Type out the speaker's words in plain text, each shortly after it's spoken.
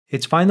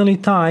It's finally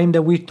time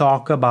that we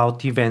talk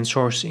about event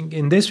sourcing.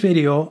 In this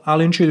video, I'll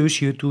introduce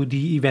you to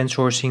the event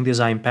sourcing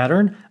design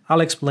pattern,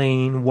 I'll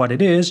explain what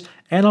it is,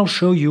 and I'll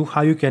show you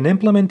how you can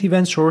implement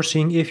event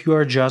sourcing if you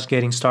are just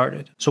getting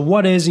started. So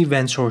what is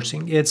event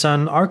sourcing? It's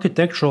an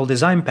architectural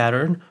design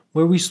pattern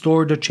where we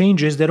store the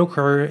changes that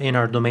occur in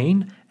our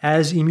domain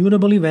as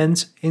immutable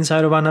events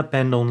inside of an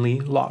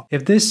append-only log.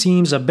 If this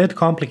seems a bit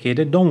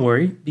complicated, don't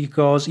worry,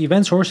 because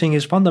event sourcing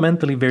is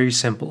fundamentally very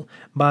simple.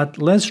 But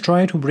let's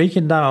try to break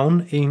it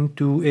down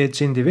into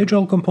its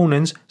individual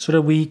components so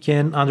that we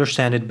can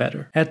understand it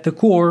better. At the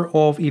core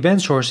of event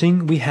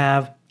sourcing, we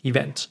have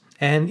events.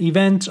 And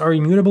events are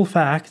immutable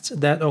facts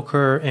that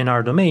occur in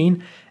our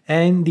domain,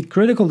 and the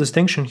critical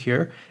distinction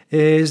here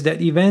is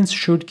that events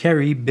should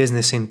carry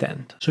business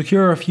intent. So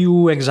here are a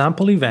few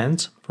example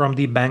events from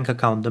the bank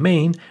account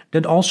domain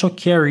that also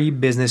carry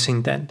business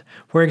intent.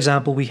 For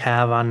example, we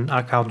have an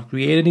account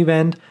created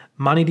event,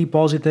 money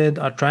deposited,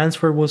 a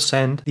transfer was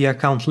sent, the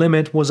account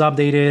limit was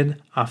updated,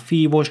 a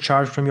fee was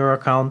charged from your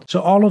account.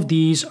 So all of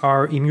these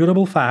are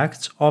immutable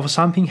facts of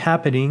something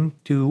happening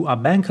to a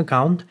bank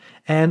account,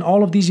 and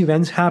all of these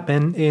events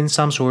happen in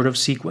some sort of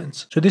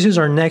sequence. So this is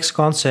our next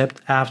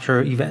concept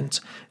after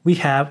events. We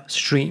have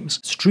streams.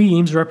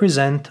 Streams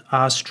represent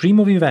a stream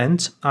of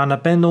events, an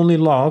append-only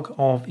log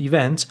of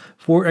events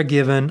for a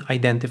given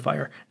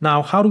identifier.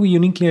 Now, how do we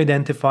uniquely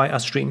identify a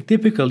stream?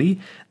 Typically,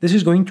 this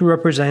is going to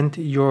represent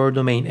your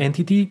domain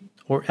entity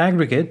or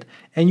aggregate,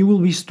 and you will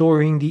be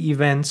storing the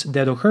events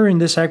that occur in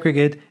this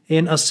aggregate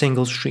in a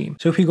single stream.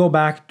 So if we go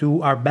back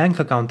to our bank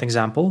account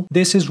example,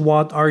 this is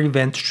what our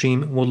event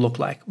stream would look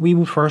like. We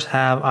would first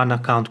have an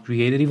account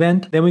created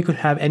event, then we could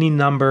have any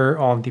number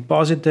of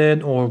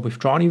deposited or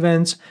withdrawn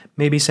events,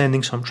 maybe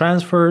sending some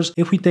transfers.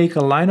 If we take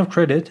a line of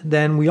credit,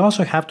 then we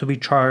also have to be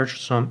charged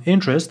some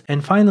interest.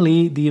 And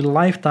finally, the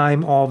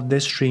lifetime of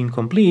this stream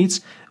completes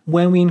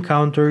when we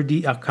encounter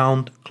the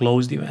account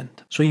closed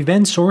event. So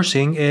event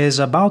sourcing is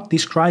about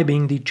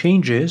describing the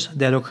changes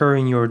that occur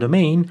in your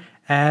domain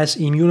as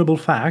immutable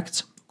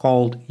facts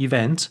called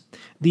events.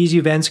 These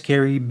events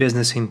carry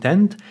business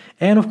intent,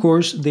 and of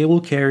course they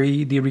will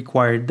carry the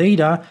required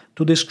data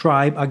to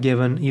describe a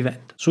given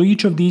event. So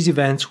each of these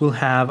events will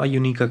have a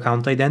unique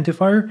account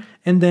identifier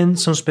and then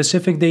some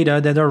specific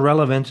data that are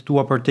relevant to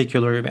a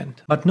particular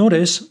event. But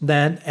notice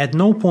that at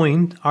no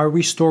point are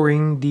we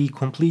storing the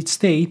complete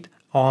state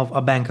of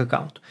a bank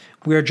account.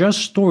 We are just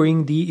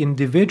storing the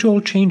individual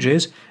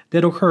changes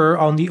that occur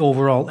on the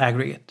overall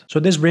aggregate. So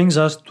this brings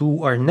us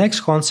to our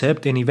next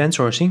concept in event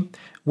sourcing,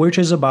 which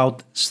is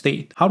about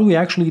state. How do we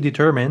actually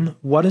determine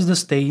what is the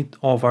state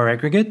of our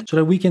aggregate so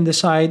that we can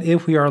decide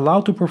if we are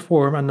allowed to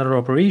perform another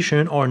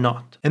operation or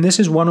not? And this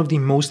is one of the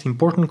most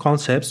important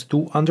concepts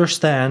to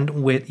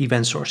understand with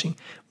event sourcing.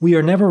 We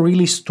are never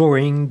really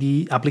storing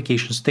the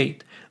application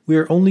state. We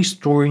are only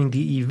storing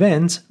the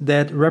events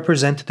that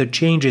represent the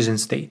changes in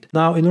state.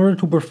 Now, in order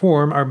to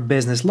perform our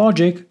business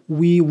logic,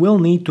 we will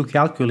need to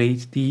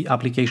calculate the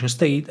application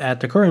state at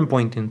the current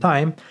point in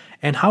time.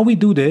 And how we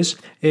do this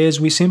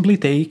is we simply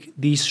take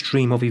the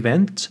stream of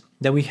events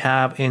that we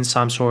have in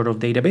some sort of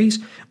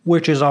database,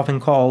 which is often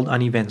called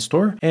an event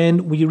store,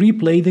 and we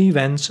replay the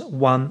events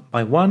one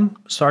by one,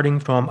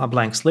 starting from a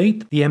blank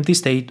slate, the empty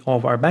state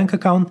of our bank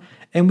account,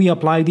 and we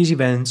apply these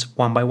events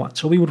one by one.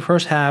 So we would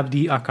first have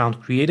the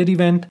account created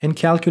event and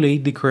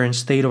calculate the current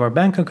state of our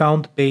bank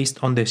account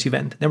based on this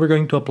event. Then we're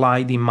going to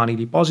apply the money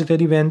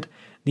deposited event,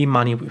 the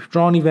money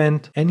withdrawn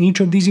event, and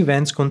each of these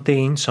events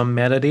contain some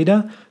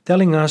metadata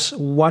telling us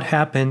what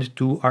happened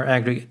to our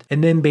aggregate.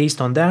 And then based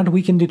on that,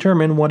 we can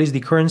determine what is the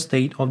current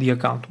state of the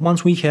account.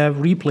 Once we have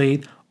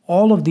replayed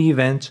all of the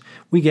events,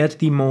 we get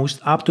the most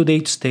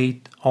up-to-date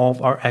state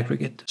of our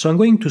aggregate. So I'm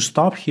going to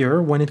stop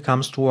here when it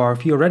comes to our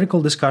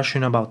theoretical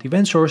discussion about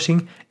event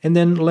sourcing, and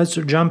then let's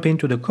jump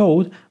into the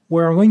code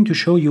where I'm going to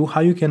show you how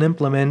you can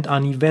implement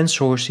an event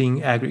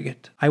sourcing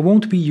aggregate. I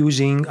won't be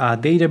using a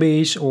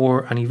database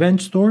or an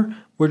event store.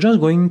 We're just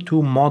going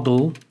to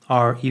model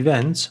our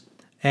events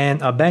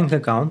and a bank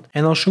account,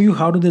 and I'll show you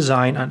how to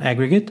design an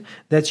aggregate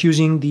that's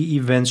using the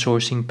event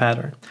sourcing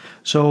pattern.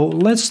 So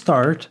let's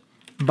start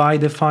by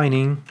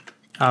defining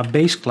a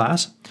base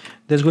class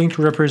that's going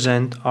to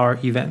represent our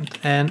event.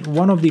 And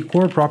one of the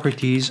core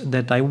properties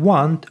that I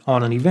want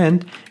on an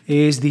event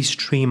is the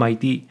stream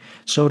ID,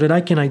 so that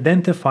I can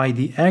identify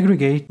the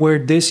aggregate where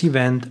this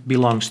event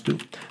belongs to.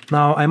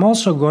 Now, I'm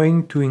also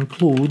going to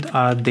include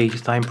a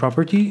datetime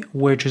property,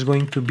 which is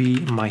going to be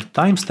my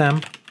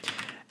timestamp,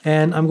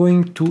 and I'm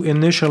going to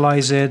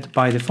initialize it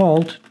by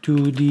default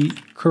to the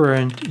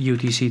current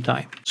UTC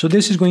time. So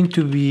this is going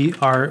to be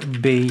our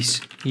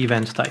base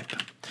event type.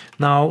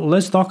 Now,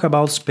 let's talk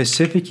about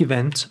specific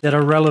events that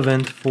are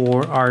relevant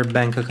for our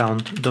bank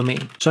account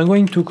domain. So I'm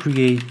going to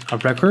create a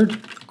record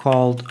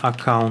called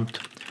account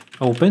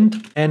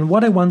opened. And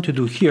what I want to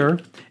do here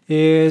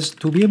is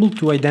to be able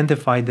to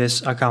identify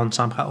this account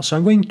somehow. So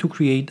I'm going to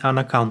create an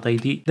account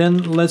ID. Then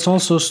let's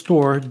also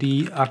store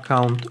the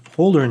account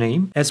holder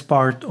name as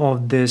part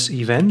of this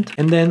event.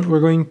 And then we're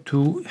going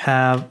to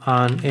have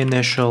an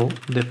initial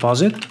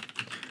deposit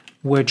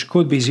which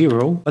could be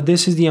 0, but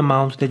this is the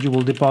amount that you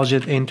will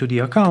deposit into the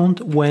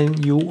account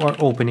when you are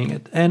opening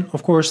it. And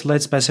of course,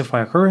 let's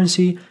specify a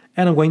currency,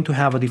 and I'm going to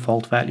have a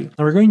default value.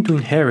 Now we're going to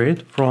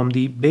inherit from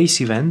the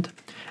base event,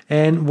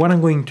 and what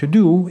I'm going to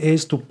do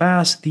is to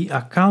pass the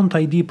account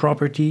ID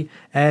property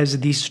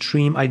as the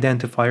stream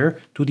identifier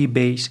to the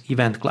base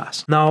event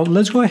class. Now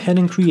let's go ahead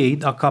and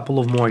create a couple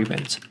of more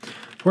events.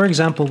 For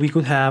example, we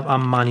could have a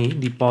money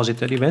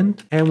deposited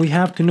event, and we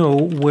have to know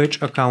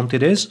which account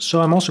it is. So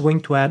I'm also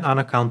going to add an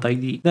account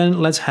ID. Then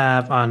let's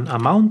have an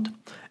amount,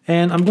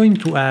 and I'm going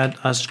to add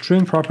a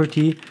string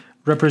property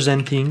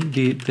representing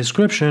the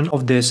description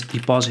of this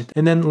deposit.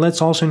 And then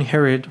let's also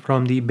inherit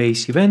from the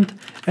base event,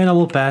 and I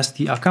will pass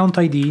the account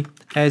ID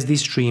as the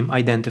stream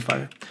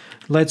identifier.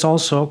 Let's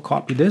also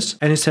copy this,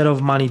 and instead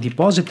of money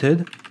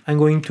deposited, I'm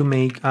going to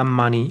make a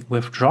money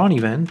withdrawn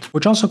event,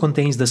 which also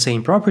contains the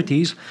same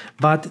properties,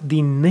 but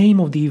the name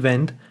of the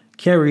event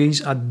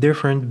carries a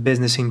different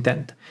business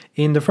intent.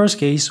 In the first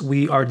case,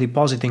 we are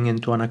depositing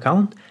into an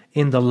account.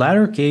 In the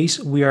latter case,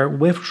 we are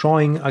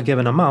withdrawing a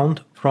given amount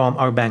from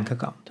our bank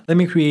account. Let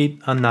me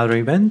create another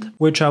event,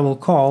 which I will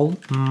call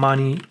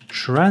money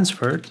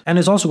transferred, and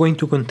it's also going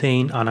to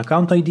contain an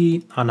account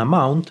ID, an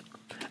amount.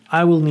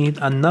 I will need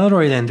another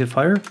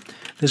identifier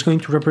that's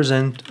going to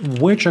represent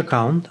which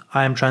account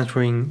I am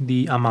transferring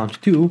the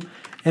amount to,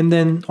 and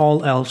then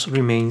all else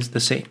remains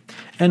the same.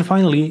 And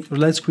finally,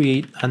 let's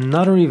create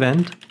another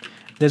event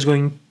that's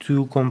going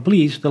to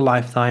complete the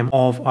lifetime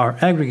of our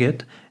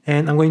aggregate,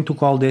 and I'm going to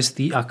call this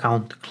the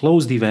account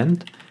closed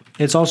event.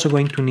 It's also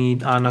going to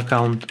need an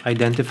account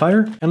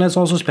identifier, and let's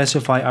also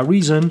specify a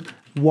reason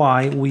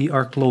why we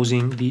are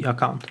closing the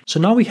account. So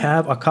now we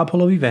have a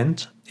couple of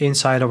events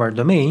inside of our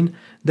domain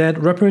that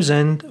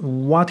represent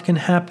what can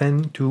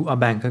happen to a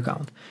bank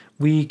account.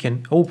 We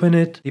can open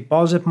it,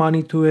 deposit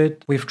money to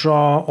it,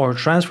 withdraw or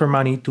transfer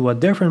money to a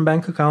different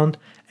bank account,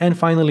 and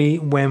finally,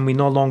 when we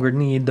no longer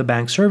need the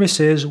bank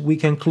services, we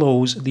can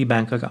close the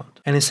bank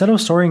account. And instead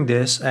of storing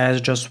this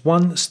as just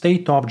one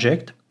state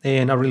object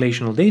in a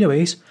relational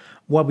database,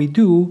 what we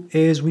do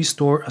is we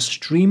store a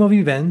stream of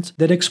events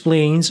that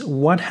explains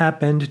what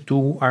happened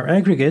to our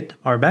aggregate,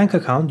 our bank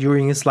account,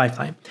 during its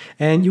lifetime.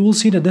 And you will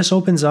see that this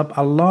opens up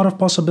a lot of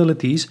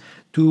possibilities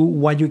to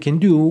what you can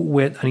do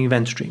with an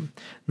event stream.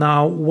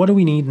 Now, what do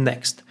we need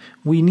next?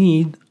 We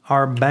need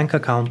our bank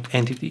account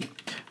entity.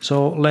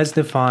 So let's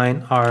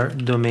define our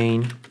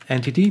domain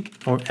entity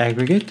or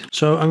aggregate.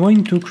 So I'm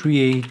going to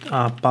create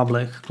a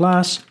public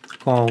class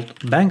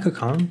called bank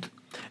account,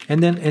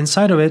 and then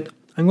inside of it,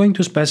 I'm going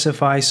to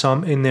specify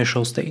some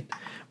initial state.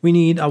 We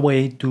need a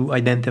way to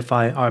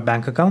identify our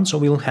bank account, so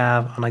we'll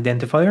have an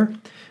identifier.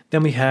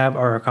 Then we have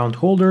our account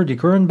holder, the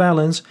current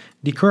balance,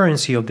 the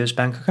currency of this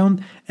bank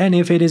account, and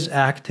if it is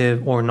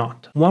active or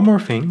not. One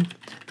more thing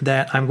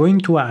that I'm going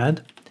to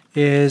add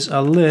is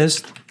a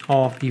list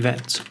of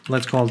events.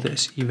 Let's call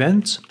this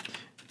events.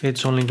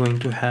 It's only going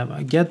to have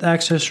a get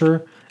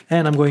accessor,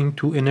 and I'm going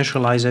to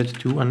initialize it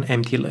to an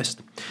empty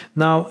list.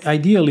 Now,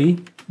 ideally,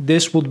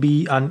 this would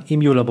be an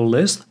immutable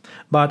list,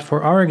 but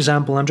for our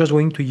example, I'm just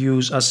going to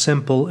use a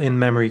simple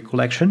in-memory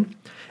collection,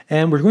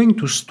 and we're going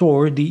to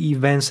store the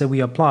events that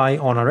we apply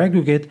on our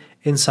aggregate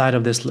inside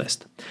of this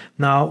list.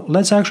 Now,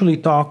 let's actually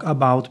talk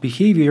about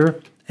behavior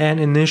and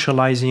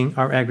initializing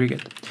our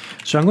aggregate.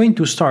 So I'm going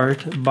to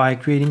start by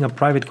creating a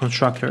private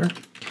constructor.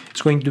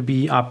 It's going to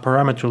be a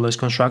parameterless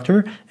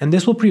constructor, and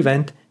this will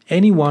prevent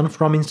anyone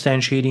from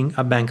instantiating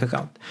a bank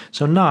account.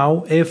 So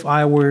now, if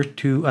I were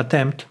to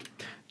attempt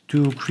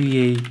to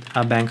create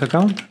a bank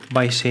account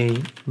by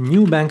saying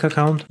new bank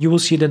account, you will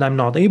see that I'm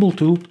not able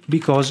to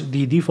because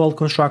the default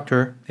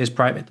constructor is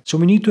private. So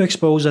we need to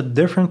expose a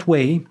different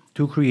way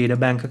to create a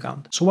bank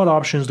account. So what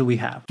options do we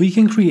have? We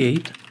can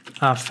create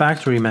a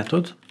factory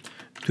method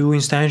to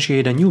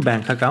instantiate a new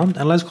bank account,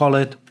 and let's call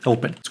it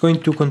open. It's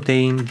going to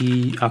contain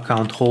the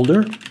account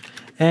holder,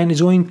 and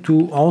it's going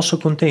to also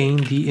contain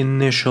the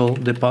initial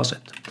deposit.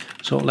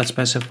 So let's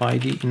specify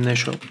the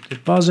initial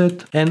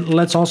deposit, and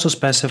let's also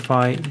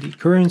specify the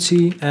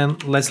currency,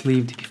 and let's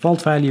leave the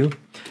default value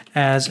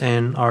as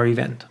in our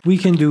event. We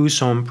can do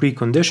some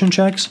precondition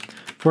checks.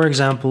 For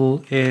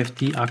example, if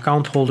the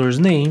account holder's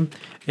name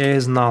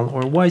is null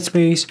or white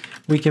space,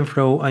 we can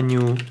throw a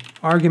new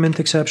argument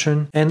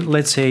exception, and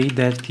let's say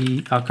that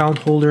the account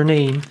holder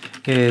name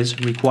is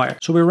required.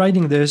 So we're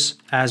writing this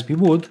as we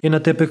would in a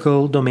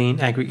typical domain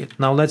aggregate.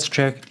 Now let's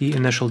check the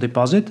initial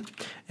deposit,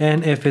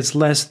 and if it's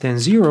less than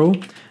 0,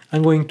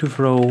 I'm going to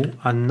throw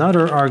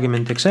another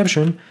argument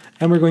exception,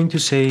 and we're going to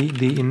say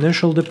the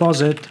initial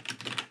deposit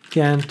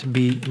can't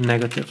be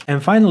negative.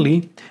 And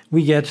finally,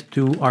 we get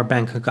to our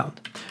bank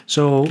account.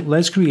 So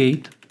let's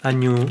create a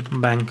new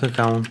bank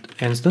account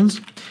instance.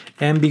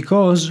 And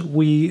because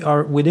we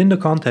are within the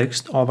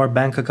context of our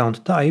bank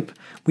account type,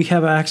 we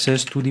have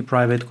access to the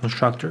private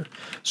constructor.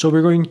 So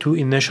we're going to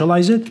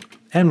initialize it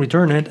and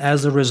return it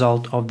as the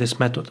result of this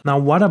method. Now,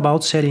 what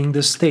about setting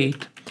the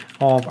state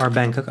of our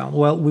bank account?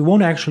 Well, we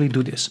won't actually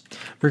do this.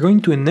 We're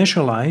going to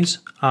initialize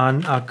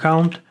an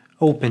account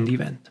opened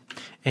event.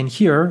 And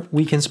here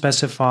we can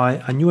specify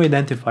a new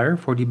identifier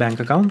for the bank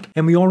account,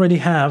 and we already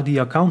have the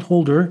account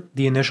holder,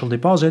 the initial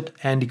deposit,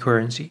 and the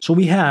currency. So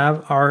we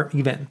have our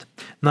event.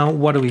 Now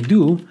what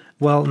do?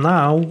 Well,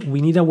 now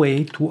we need a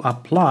way to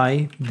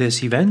apply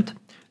this event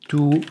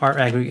to our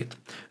aggregate.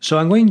 So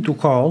I'm going to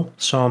call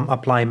some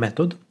apply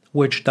method,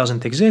 which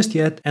doesn't exist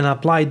yet, and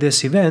apply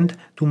this event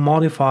to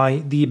modify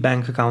the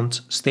bank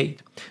account's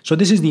state. So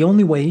this is the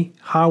only way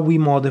how we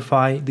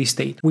modify the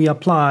state. We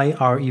apply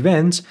our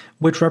events,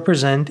 which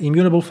represent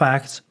immutable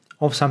facts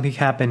of something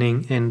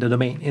happening in the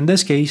domain. In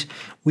this case,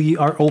 we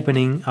are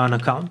opening an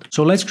account.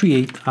 So let's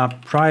create a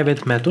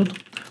private method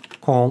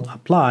called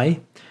apply,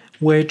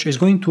 which is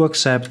going to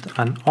accept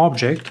an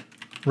object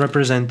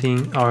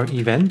representing our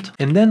event.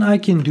 And then I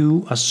can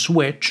do a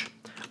switch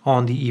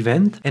on the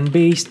event, and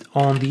based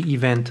on the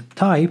event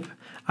type,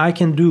 I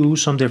can do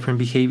some different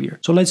behavior.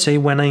 So let's say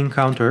when I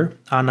encounter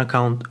an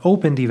account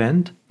opened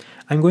event,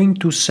 I'm going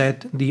to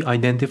set the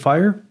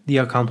identifier, the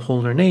account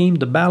holder name,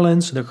 the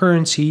balance, the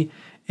currency,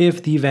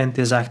 if the event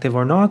is active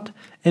or not,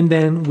 and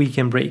then we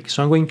can break.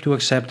 So I'm going to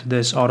accept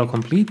this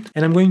autocomplete,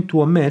 and I'm going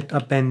to omit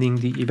appending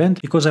the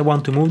event because I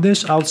want to move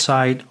this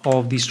outside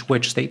of the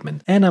switch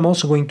statement. And I'm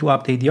also going to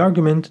update the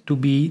argument to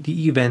be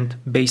the event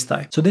base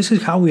type. So this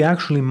is how we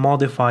actually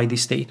modify the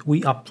state.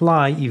 We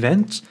apply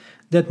events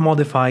that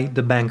modify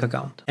the bank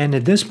account. And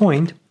at this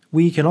point,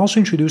 we can also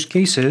introduce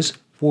cases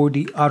for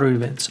the other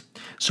events.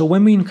 So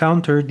when we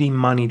encounter the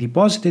money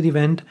deposited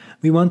event,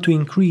 we want to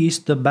increase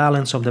the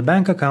balance of the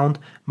bank account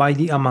by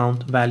the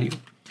amount value.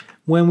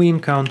 When we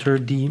encounter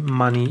the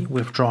money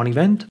withdrawn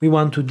event, we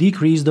want to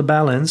decrease the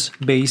balance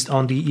based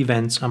on the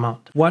event's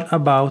amount. What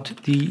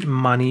about the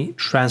money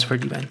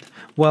transferred event?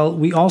 Well,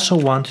 we also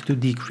want to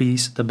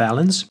decrease the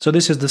balance. So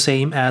this is the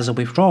same as a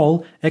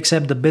withdrawal,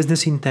 except the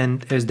business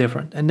intent is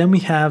different. And then we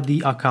have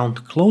the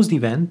account closed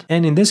event.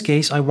 And in this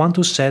case, I want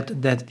to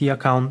set that the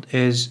account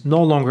is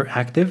no longer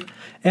active,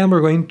 and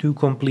we're going to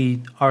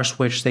complete our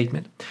switch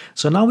statement.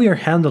 So now we are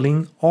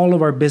handling all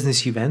of our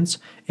business events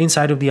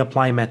inside of the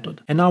apply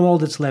method. And now all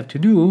that's left to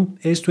do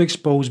is to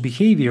expose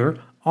behavior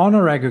on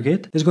our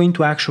aggregate is going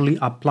to actually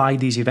apply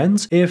these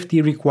events if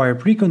the required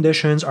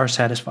preconditions are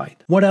satisfied.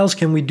 What else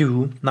can we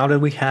do now that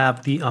we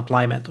have the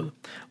apply method?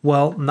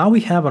 Well, now we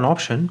have an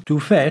option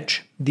to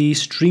fetch the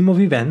stream of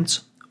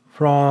events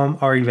from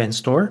our event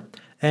store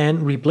and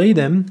replay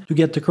them to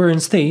get the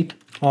current state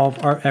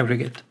of our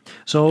aggregate.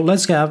 So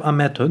let's have a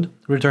method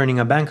returning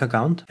a bank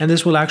account, and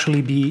this will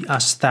actually be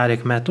a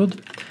static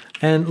method,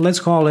 and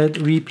let's call it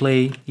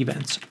replay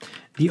events.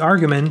 The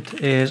argument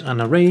is an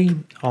array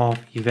of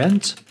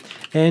events,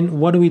 and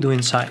what do we do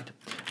inside?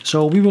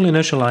 So we will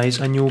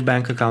initialize a new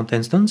bank account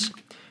instance,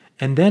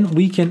 and then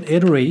we can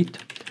iterate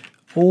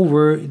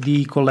over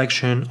the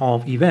collection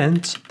of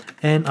events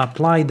and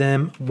apply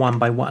them one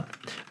by one.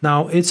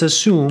 Now it's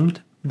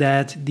assumed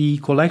that the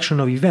collection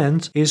of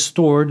events is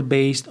stored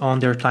based on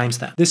their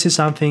timestamp. This is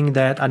something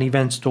that an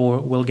event store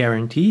will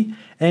guarantee,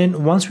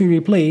 and once we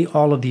replay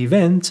all of the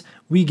events,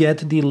 we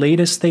get the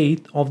latest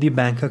state of the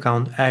bank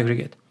account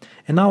aggregate.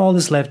 And now all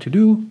that's left to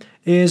do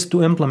is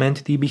to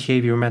implement the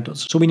behavior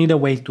methods. So we need a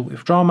way to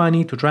withdraw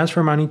money, to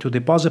transfer money, to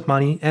deposit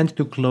money, and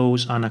to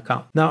close an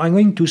account. Now I'm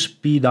going to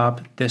speed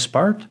up this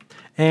part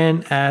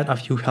and add a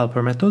few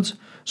helper methods.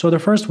 So the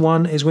first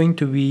one is going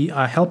to be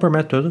a helper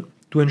method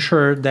to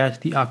ensure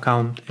that the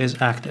account is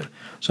active.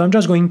 So I'm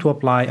just going to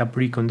apply a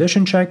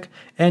precondition check,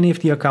 and if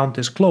the account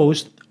is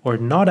closed or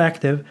not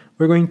active,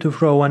 we're going to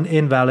throw an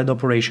invalid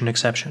operation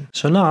exception.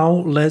 So now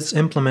let's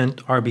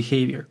implement our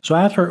behavior. So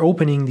after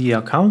opening the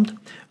account,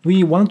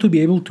 we want to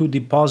be able to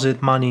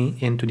deposit money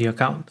into the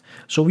account.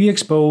 So we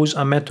expose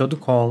a method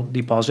called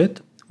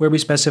deposit, where we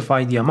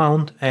specify the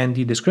amount and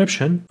the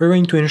description. We're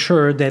going to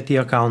ensure that the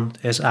account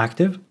is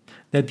active,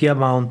 that the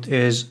amount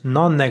is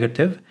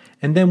non-negative,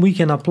 and then we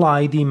can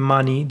apply the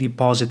money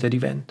deposited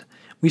event.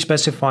 We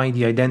specify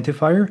the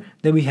identifier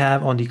that we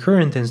have on the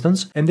current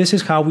instance, and this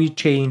is how we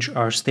change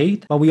our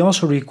state, but we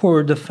also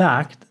record the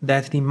fact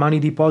that the money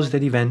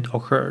deposited event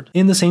occurred.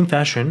 In the same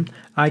fashion,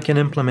 I can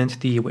implement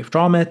the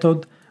withdraw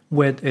method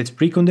with its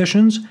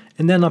preconditions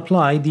and then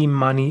apply the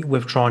money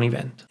withdrawn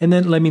event. And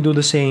then let me do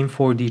the same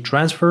for the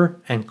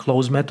transfer and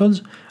close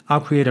methods.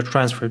 I'll create a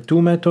transfer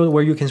to method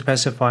where you can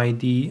specify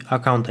the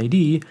account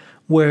ID,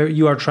 where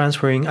you are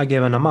transferring a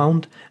given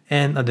amount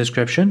and a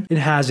description. It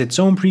has its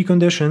own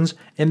preconditions,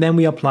 and then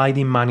we apply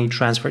the money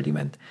transferred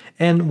event.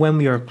 And when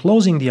we are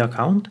closing the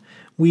account,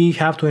 we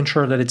have to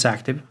ensure that it's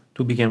active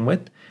to begin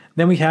with.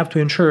 Then we have to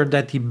ensure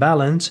that the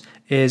balance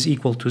is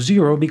equal to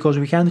 0 because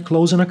we can't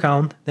close an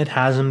account that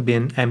hasn't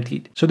been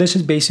emptied. So this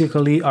is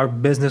basically our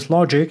business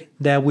logic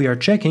that we are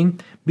checking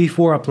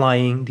before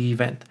applying the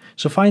event.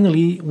 So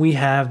finally, we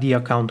have the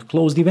account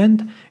closed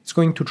event. It's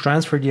going to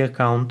transfer the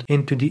account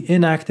into the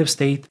inactive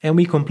state, and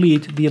we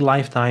complete the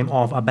lifetime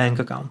of a bank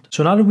account.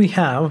 So now that we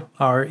have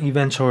our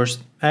event source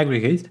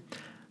aggregate,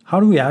 how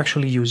do we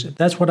actually use it?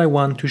 That's what I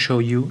want to show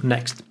you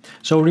next.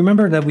 So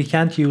remember that we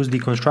can't use the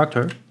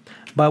constructor,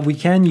 but we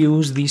can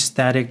use the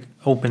static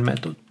open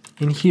method.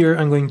 In here,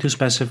 I'm going to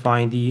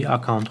specify the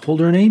account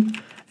holder name,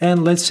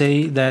 and let's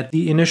say that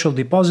the initial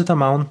deposit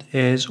amount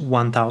is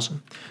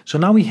 1,000. So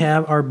now we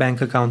have our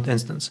bank account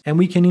instance, and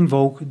we can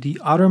invoke the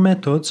other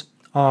methods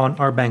on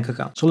our bank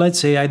account. So let's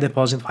say I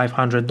deposit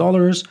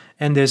 $500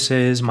 and this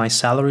is my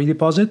salary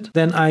deposit.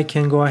 Then I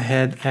can go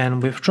ahead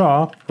and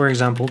withdraw, for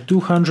example,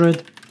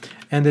 200,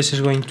 and this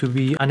is going to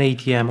be an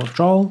ATM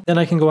withdrawal. Then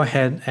I can go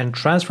ahead and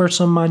transfer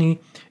some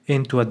money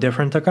into a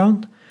different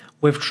account,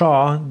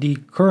 withdraw the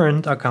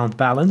current account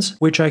balance,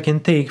 which I can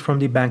take from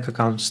the bank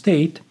account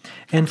state,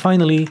 and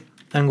finally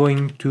I'm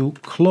going to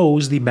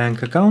close the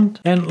bank account,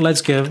 and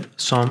let's give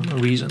some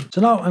reason.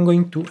 So now I'm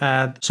going to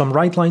add some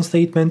write line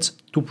statements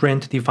to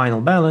print the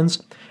final balance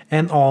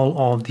and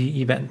all of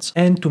the events.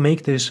 And to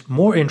make this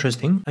more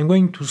interesting, I'm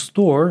going to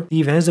store the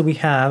events that we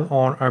have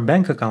on our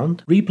bank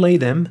account, replay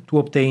them to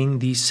obtain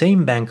the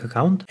same bank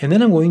account, and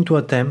then I'm going to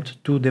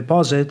attempt to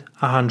deposit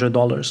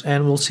 $100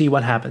 and we'll see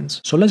what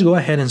happens. So let's go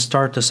ahead and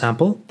start the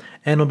sample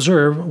and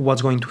observe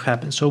what's going to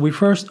happen. So we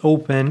first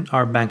open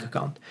our bank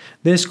account.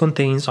 This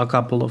contains a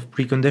couple of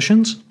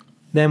preconditions.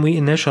 Then we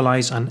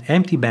initialize an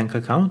empty bank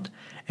account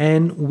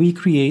and we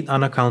create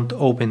an account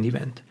opened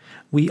event.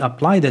 We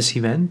apply this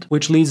event,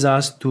 which leads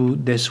us to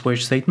this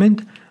switch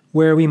statement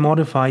where we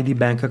modify the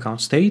bank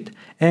account state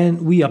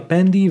and we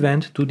append the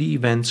event to the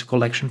events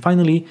collection.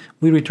 Finally,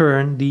 we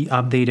return the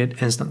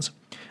updated instance.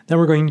 Then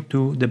we're going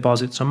to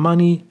deposit some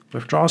money,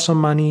 withdraw some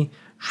money,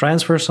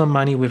 transfer some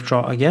money,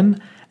 withdraw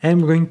again, and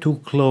we're going to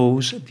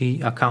close the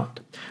account.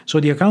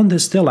 So the account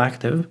is still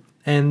active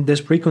and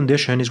this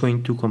precondition is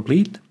going to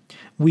complete.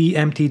 We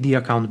empty the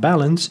account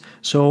balance,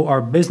 so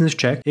our business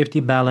check, if the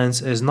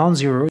balance is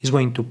non-zero, is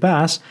going to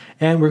pass,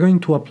 and we're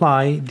going to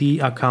apply the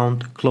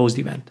account closed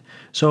event.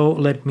 So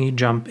let me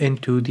jump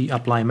into the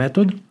apply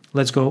method.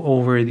 Let's go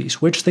over the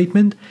switch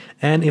statement,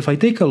 and if I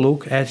take a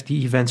look at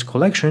the events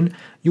collection,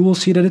 you will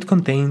see that it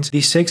contains the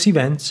 6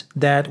 events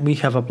that we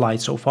have applied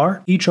so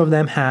far. Each of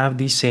them have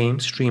the same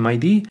stream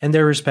ID and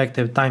their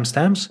respective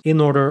timestamps in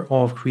order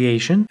of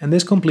creation, and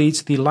this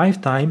completes the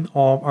lifetime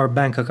of our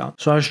bank account.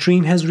 So our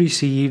stream has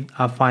received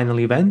a final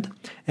event,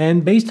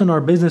 and based on our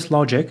business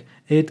logic,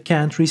 it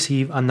can't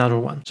receive another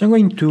one. So I'm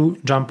going to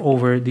jump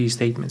over these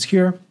statements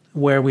here,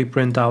 where we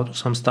print out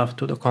some stuff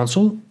to the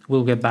console.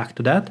 We'll get back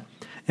to that.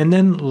 And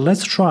then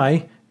let's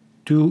try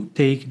to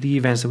take the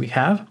events that we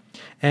have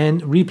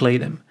and replay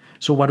them.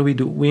 So what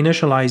do? We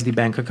initialize the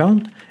bank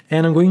account,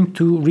 and I'm going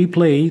to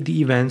replay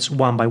the events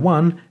one by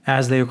one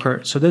as they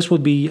occur. So this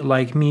would be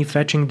like me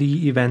fetching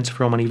the events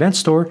from an event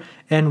store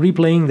and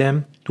replaying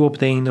them to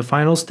obtain the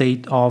final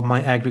state of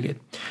my aggregate.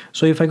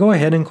 So if I go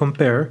ahead and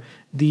compare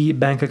the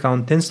bank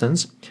account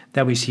instance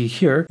that we see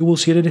here, you will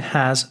see that it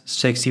has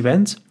 6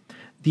 events.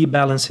 The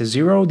balance is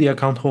 0, the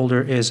account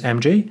holder is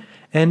MJ,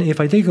 and if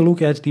I take a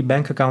look at the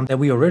bank account that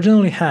we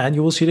originally had,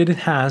 you will see that it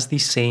has the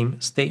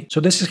same state. So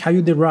this is how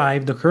you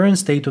derive the current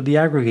state of the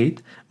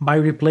aggregate by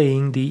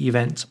replaying the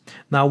events.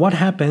 Now what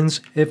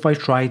happens if I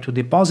try to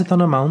deposit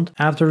an amount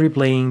after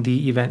replaying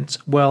the events?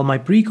 Well, my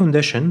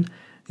precondition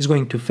is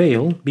going to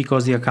fail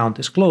because the account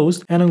is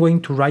closed, and I'm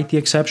going to write the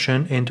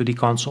exception into the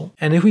console.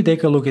 And if we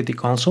take a look at the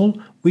console,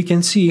 we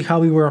can see how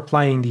we were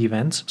applying the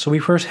events. So we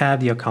first have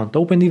the account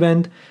opened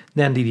event,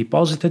 then the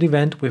deposited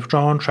event,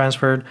 withdrawn,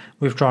 transferred,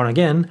 withdrawn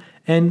again,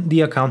 and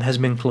the account has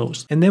been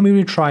closed. And then we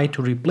will try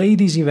to replay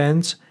these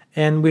events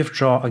and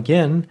withdraw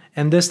again,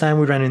 and this time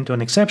we ran into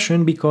an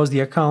exception because the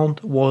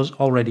account was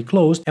already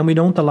closed and we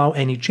don't allow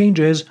any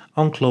changes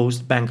on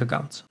closed bank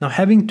accounts. Now,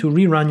 having to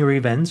rerun your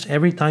events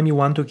every time you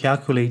want to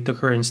calculate the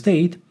current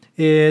state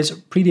is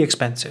pretty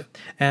expensive,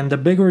 and the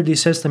bigger the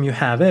system you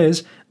have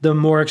is, the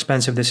more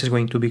expensive this is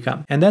going to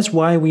become. And that's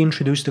why we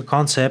introduced the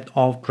concept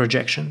of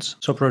projections.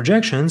 So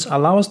projections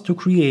allow us to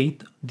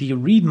create the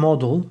read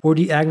model for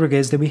the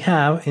aggregates that we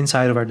have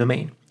inside of our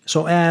domain.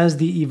 So as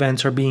the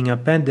events are being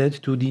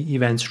appended to the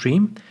event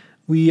stream,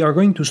 we are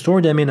going to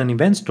store them in an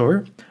event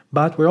store,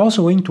 but we're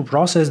also going to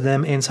process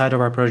them inside of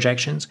our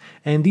projections.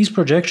 And these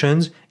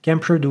projections can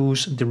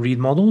produce the read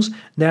models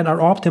that are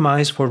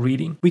optimized for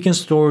reading. We can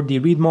store the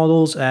read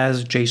models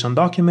as JSON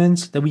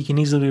documents that we can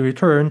easily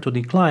return to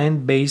the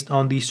client based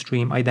on the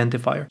stream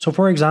identifier. So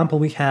for example,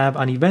 we have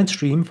an event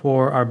stream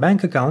for our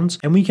bank accounts,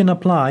 and we can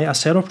apply a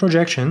set of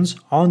projections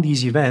on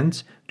these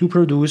events to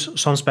produce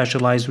some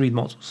specialized read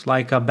models,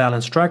 like a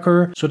balance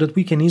tracker, so that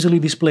we can easily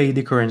display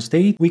the current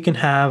state. We can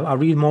have a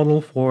read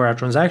model for a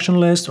transaction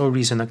list or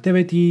recent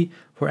activity,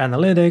 for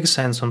analytics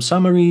and some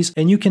summaries,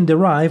 and you can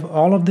derive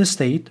all of this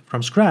state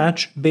from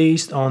scratch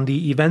based on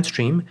the event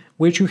stream,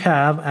 which you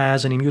have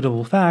as an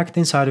immutable fact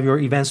inside of your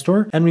event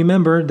store. And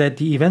remember that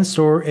the event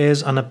store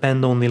is an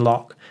append-only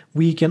log.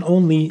 We can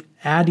only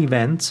add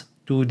events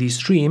to the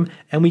stream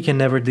and we can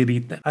never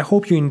delete them. I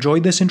hope you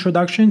enjoyed this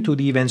introduction to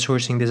the event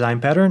sourcing design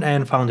pattern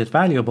and found it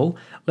valuable.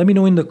 Let me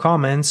know in the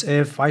comments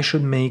if I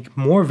should make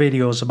more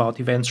videos about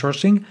event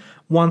sourcing.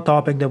 One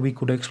topic that we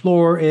could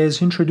explore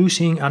is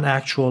introducing an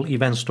actual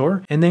event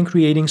store and then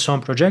creating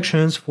some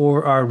projections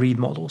for our read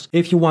models.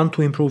 If you want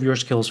to improve your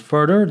skills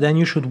further, then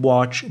you should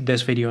watch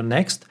this video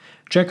next.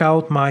 Check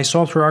out my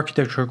software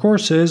architecture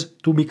courses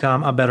to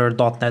become a better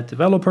 .NET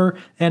developer,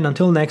 and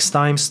until next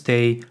time,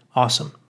 stay awesome.